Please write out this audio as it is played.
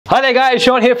Hi there guys,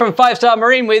 Sean here from 5-Star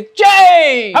Marine with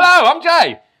Jay! Hello, I'm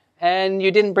Jay. And you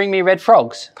didn't bring me red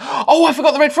frogs. Oh, I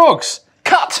forgot the red frogs.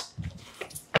 Cut!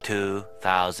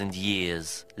 2,000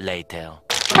 years later.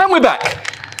 And we're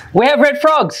back. We have red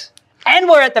frogs. And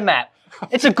we're at the map.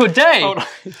 It's a good day.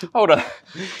 Hold on.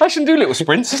 I shouldn't do little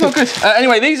sprints, it's not good.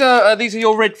 Anyway, these are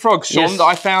your red frogs, Sean, Yes. that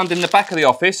I found in the back of the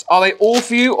office. Are they all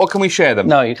for you or can we share them?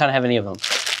 No, you can't have any of them.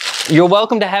 You're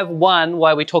welcome to have one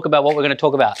while we talk about what we're going to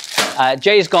talk about.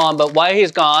 Jay's gone, but while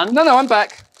he's gone... No, I'm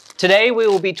back. Today we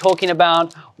will be talking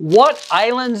about what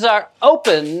islands are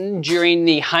open during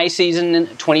the high season in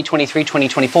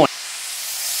 2023-2024.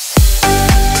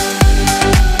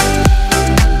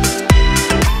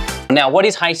 Now, what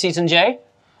is high season, Jay?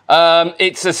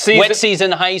 It's a season... Wet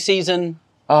season, high season,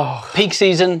 peak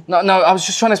season. No, I was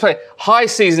just trying to explain. High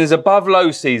season is above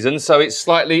low season, so it's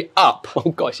slightly up. Oh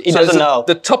gosh, he doesn't know.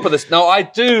 The top of this. No, I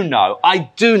do know.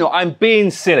 I'm being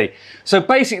silly. So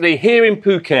basically, here in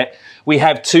Phuket, we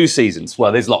have two seasons.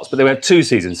 Well, there's lots, but we have two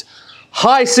seasons.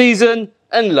 High season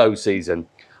and low season.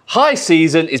 High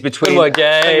season is between... Come on,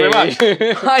 Jay. Thank you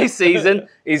very much. High season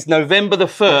is November the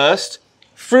 1st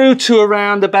through to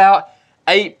around about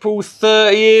April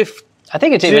 30th. I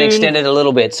think it's even extended a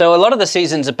little bit. So a lot of the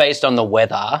seasons are based on the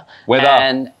weather.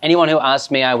 And anyone who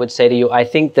asks me, I would say to you, I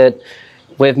think that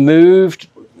we've moved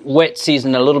wet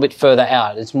season a little bit further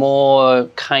out. It's more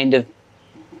kind of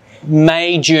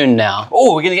May, June now.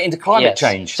 Oh, we're going to get into climate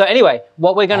change. So anyway,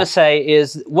 what we're going to say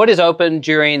is what is open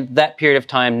during that period of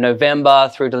time, November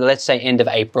through to, let's say, end of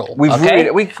April.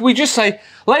 We just say,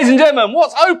 ladies and gentlemen,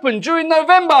 what's open during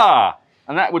November?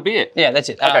 And that would be it. Yeah, that's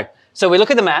it. Okay. So we look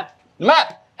at the map.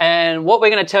 And what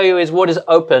we're going to tell you is what is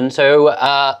open, so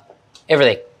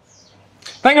everything.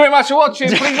 Thank you very much for watching.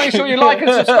 Please make sure you like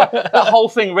and subscribe. The whole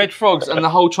thing, red frogs, and the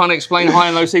whole trying to explain high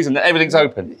and low season, that everything's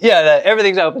open. Yeah,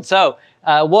 everything's open. So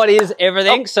what is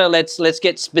everything? So let's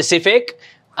get specific.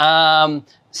 Simlan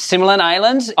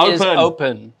Islands is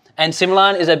open. And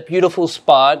Simlan is a beautiful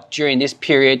spot during this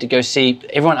period to go see.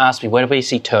 Everyone asks me, where do we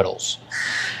see turtles?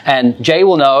 And Jay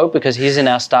will know because he's in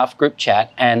our staff group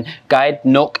chat, and Guide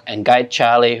Nook and Guide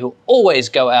Charlie, who always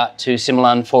go out to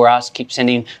Simlan for us, keep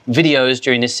sending videos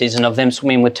during this season of them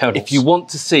swimming with turtles. If you want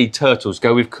to see turtles,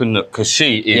 go with Kunuk because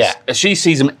she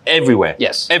sees them everywhere.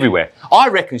 Yes. Everywhere. I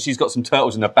reckon she's got some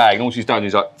turtles in her bag and all she's done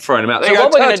is like throwing them out. So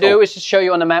what we're going to do is just show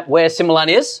you on the map where Simlan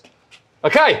is.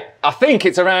 Okay, I think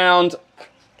it's around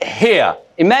here.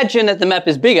 Imagine that the map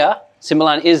is bigger.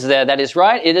 Simlan is there, that is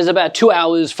right. It is about 2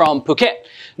 hours from Phuket.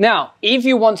 Now, if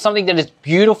you want something that is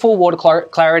beautiful water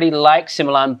clarity like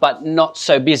Simlan, but not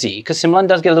so busy, because Simlan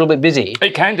does get a little bit busy.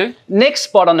 It can do. Next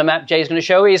spot on the map Jay's going to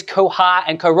show is Koh Ha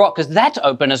and Koh Rock, because that's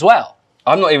open as well.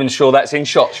 I'm not even sure that's in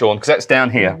shot, Sean, because that's down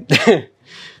here.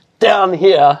 Down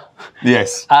here.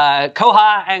 Yes. Koh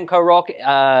Ha and Koh Rock,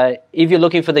 if you're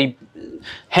looking for the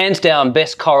hands down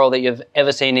best coral that you've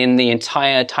ever seen in the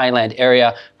entire Thailand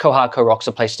area, Koh Ha, Koh Rock's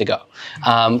a place to go.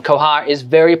 Koh Ha is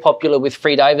very popular with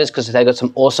free divers because they've got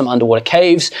some awesome underwater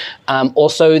caves.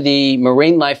 Also, the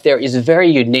marine life there is very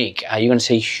unique. You're going to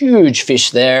see huge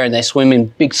fish there and they swim in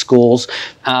big schools.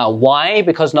 Why?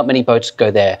 Because not many boats go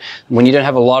there. When you don't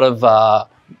have a lot of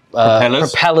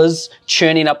propellers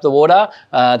churning up the water,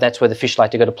 that's where the fish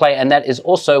like to go to play, and that is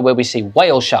also where we see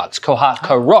whale sharks. Koh Ha,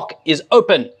 Koh Rock is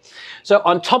open. So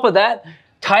on top of that,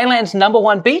 Thailand's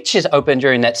 #1 beach is open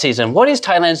during that season. What is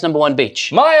Thailand's #1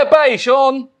 beach? Maya Bay,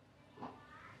 Sean.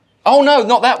 Oh no,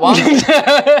 not that one.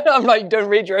 I'm like, don't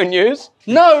read your own news.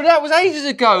 No, that was ages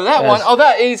ago. That one. Oh,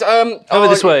 that is over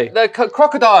this way. The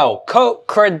crocodile. Koh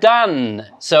Kradan.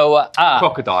 So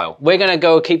crocodile. We're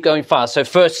gonna keep going fast. So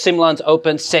first, Simlan's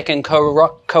open. Second, Koh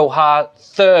Rock, Koh Ha.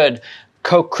 Third,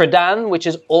 Koh Kradan, which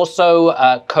is also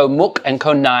Koh Muk and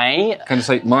Koh Nai. Can I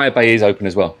say Maya Bay is open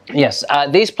as well? Yes,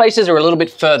 these places are a little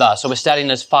bit further, so we're starting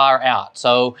as far out.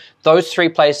 So those three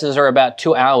places are about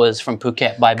 2 hours from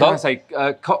Phuket by boat. Can I say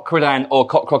Koh Kradan or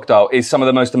Koh Crocodile is some of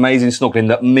the most amazing snorkeling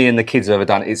that me and the kids have ever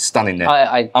done. It's stunning there.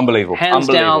 Unbelievable. Hands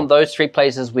down, those three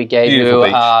places we gave you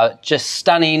are just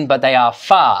stunning, but they are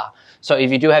far. So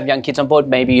if you do have young kids on board,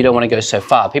 maybe you don't want to go so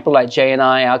far. People like Jay and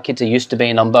I, our kids are used to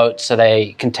being on boats, so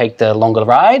they can take the longer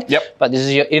ride. Yep. But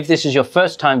if this is your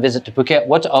first time visit to Phuket,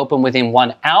 what's open within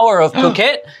 1 hour of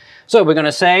Phuket? So we're going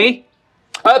to say...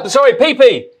 sorry, Phi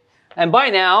Phi. And by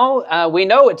now, we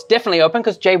know it's definitely open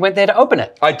because Jay went there to open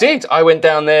it. I did. I went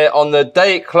down there on the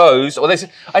day it closed. Or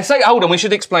hold on, we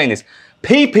should explain this.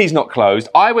 Phi Phi's not closed.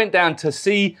 I went down to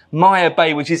see Maya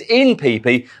Bay, which is in Phi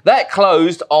Phi. That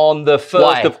closed on the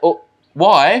 1st of...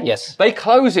 Why? Yes. They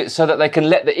close it so that they can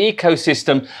let the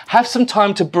ecosystem have some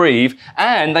time to breathe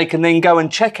and they can then go and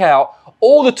check out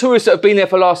all the tourists that have been there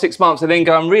for the last 6 months, and then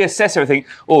go and reassess everything.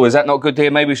 Oh, is that not good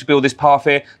here? Maybe we should build this path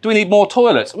here. Do we need more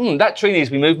toilets? That tree needs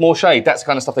to be moved, more shade. That's the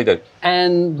kind of stuff they do.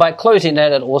 And by closing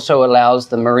it also allows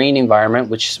the marine environment,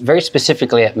 which very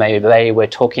specifically at May Bay, we're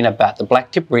talking about the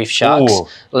black-tip reef sharks,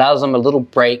 allows them a little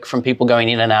break from people going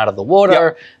in and out of the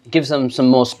water, gives them some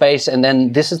more space, and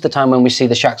then this is the time when we see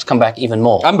the sharks come back even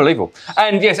more. Unbelievable.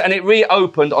 And yes, and it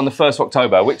reopened on the 1st of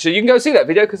October, which you can go see that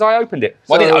video because I opened it.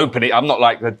 Well, I didn't open it. I'm not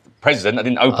like the president. I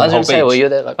didn't open the whole beach. Well, you're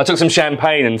there, I took some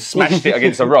champagne and smashed it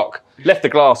against a rock. Left the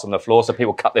glass on the floor so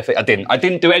people cut their feet. I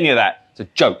didn't do any of that. It's a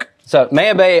joke. So,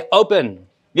 May Bay, open.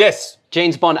 Yes.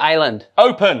 James Bond Island.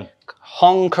 Open.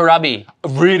 Hong Karabi.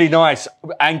 Really nice.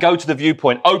 And go to the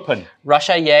viewpoint. Open.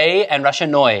 Russia Yay and Russia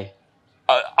Noi.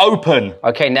 Open.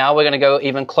 Okay, now we're going to go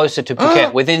even closer to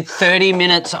Phuket. Within 30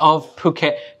 minutes of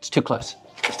Phuket. It's too close.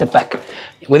 Step back.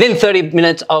 Within 30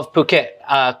 minutes of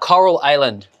Phuket, Coral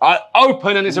Island.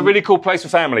 Open, and it's a really cool place for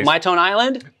families. Maitone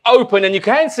Island. Open, and you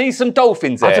can see some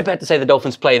dolphins there. I was about to say the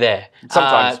dolphins play there.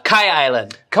 Sometimes. Kai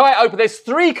Island. Kai open. There's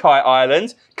 3 Kai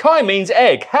Islands. Kai means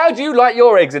egg. How do you like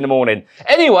your eggs in the morning?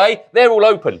 Anyway, they're all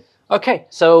open. Okay,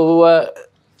 so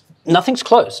nothing's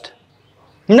closed.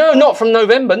 No, not from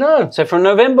November, no. So from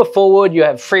November forward, you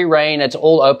have free reign. It's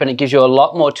all open. It gives you a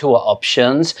lot more tour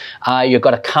options. You've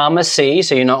got a calmer sea,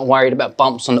 so you're not worried about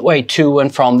bumps on the way to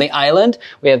and from the island.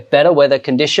 We have better weather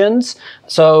conditions.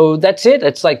 So that's it.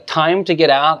 It's like time to get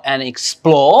out and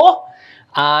explore.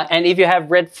 And if you have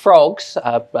red frogs,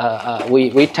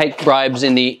 we take bribes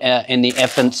in the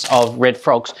essence of red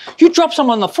frogs. You drop some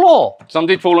on the floor. Some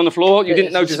did fall on the floor. You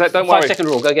didn't notice that. Don't worry. 5-second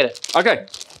rule. Go get it. Okay.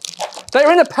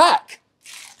 They're in a pack.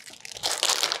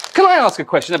 Can I ask a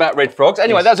question about red frogs?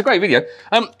 Anyway, Yes. that was a great video.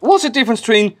 What's the difference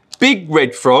between big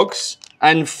red frogs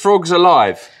and frogs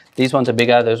alive? These ones are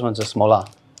bigger. Those ones are smaller.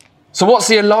 So what's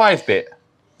the alive bit?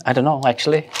 I don't know,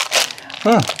 actually.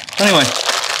 Anyway,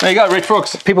 there you go, red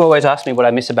frogs. People always ask me what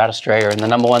I miss about Australia, and the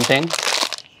number one thing,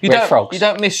 red frogs. You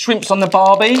don't miss shrimps on the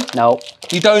barbie? No.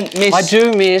 You don't miss... I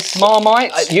do miss...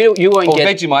 Marmites? You won't Or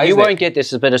get... Vegemite, you isn't won't it? get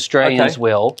this, but Australians Okay.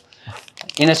 will.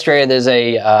 In Australia, there's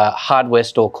a hardware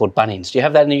store called Bunnings. Do you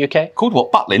have that in the UK? Called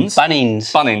what? Butlins?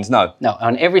 Bunnings. Bunnings, no. No,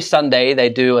 on every Sunday, they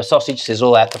do a sausage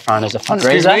sizzle at the front as a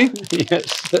fundraiser.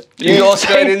 Excuse me? You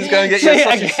Australians go and get your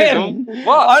sausage sizzle?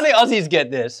 What? Only Aussies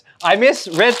get this. I miss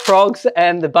red frogs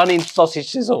and the Bunnings sausage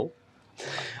sizzle.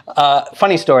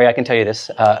 Funny story, I can tell you this.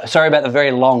 Sorry about the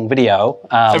very long video.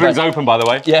 Everything's open, by the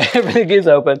way. Yeah, everything is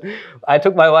open. I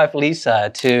took my wife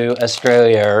Lisa to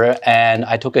Australia and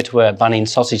I took her to a Bunnings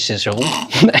sausage sizzle.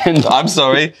 And I'm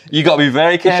sorry. You got to be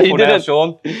very careful now,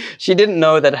 Sean. she didn't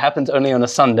know that it happens only on a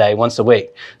Sunday, once a week.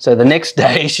 So the next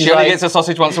day, She only gets a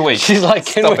sausage once a week. she's like,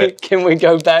 Stop it. can we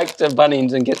go back to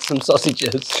Bunnings and get some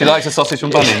sausages? She likes a sausage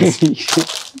from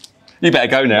Bunnings. You better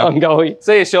go now. I'm going.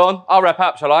 See you, Sean. I'll wrap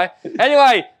up, shall I?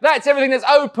 Anyway, that's everything that's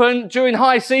open during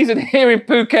high season here in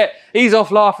Phuket. He's off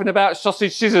laughing about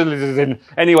sausage sizzling.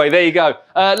 Anyway, there you go.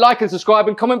 Like and subscribe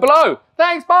and comment below.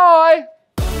 Thanks, bye.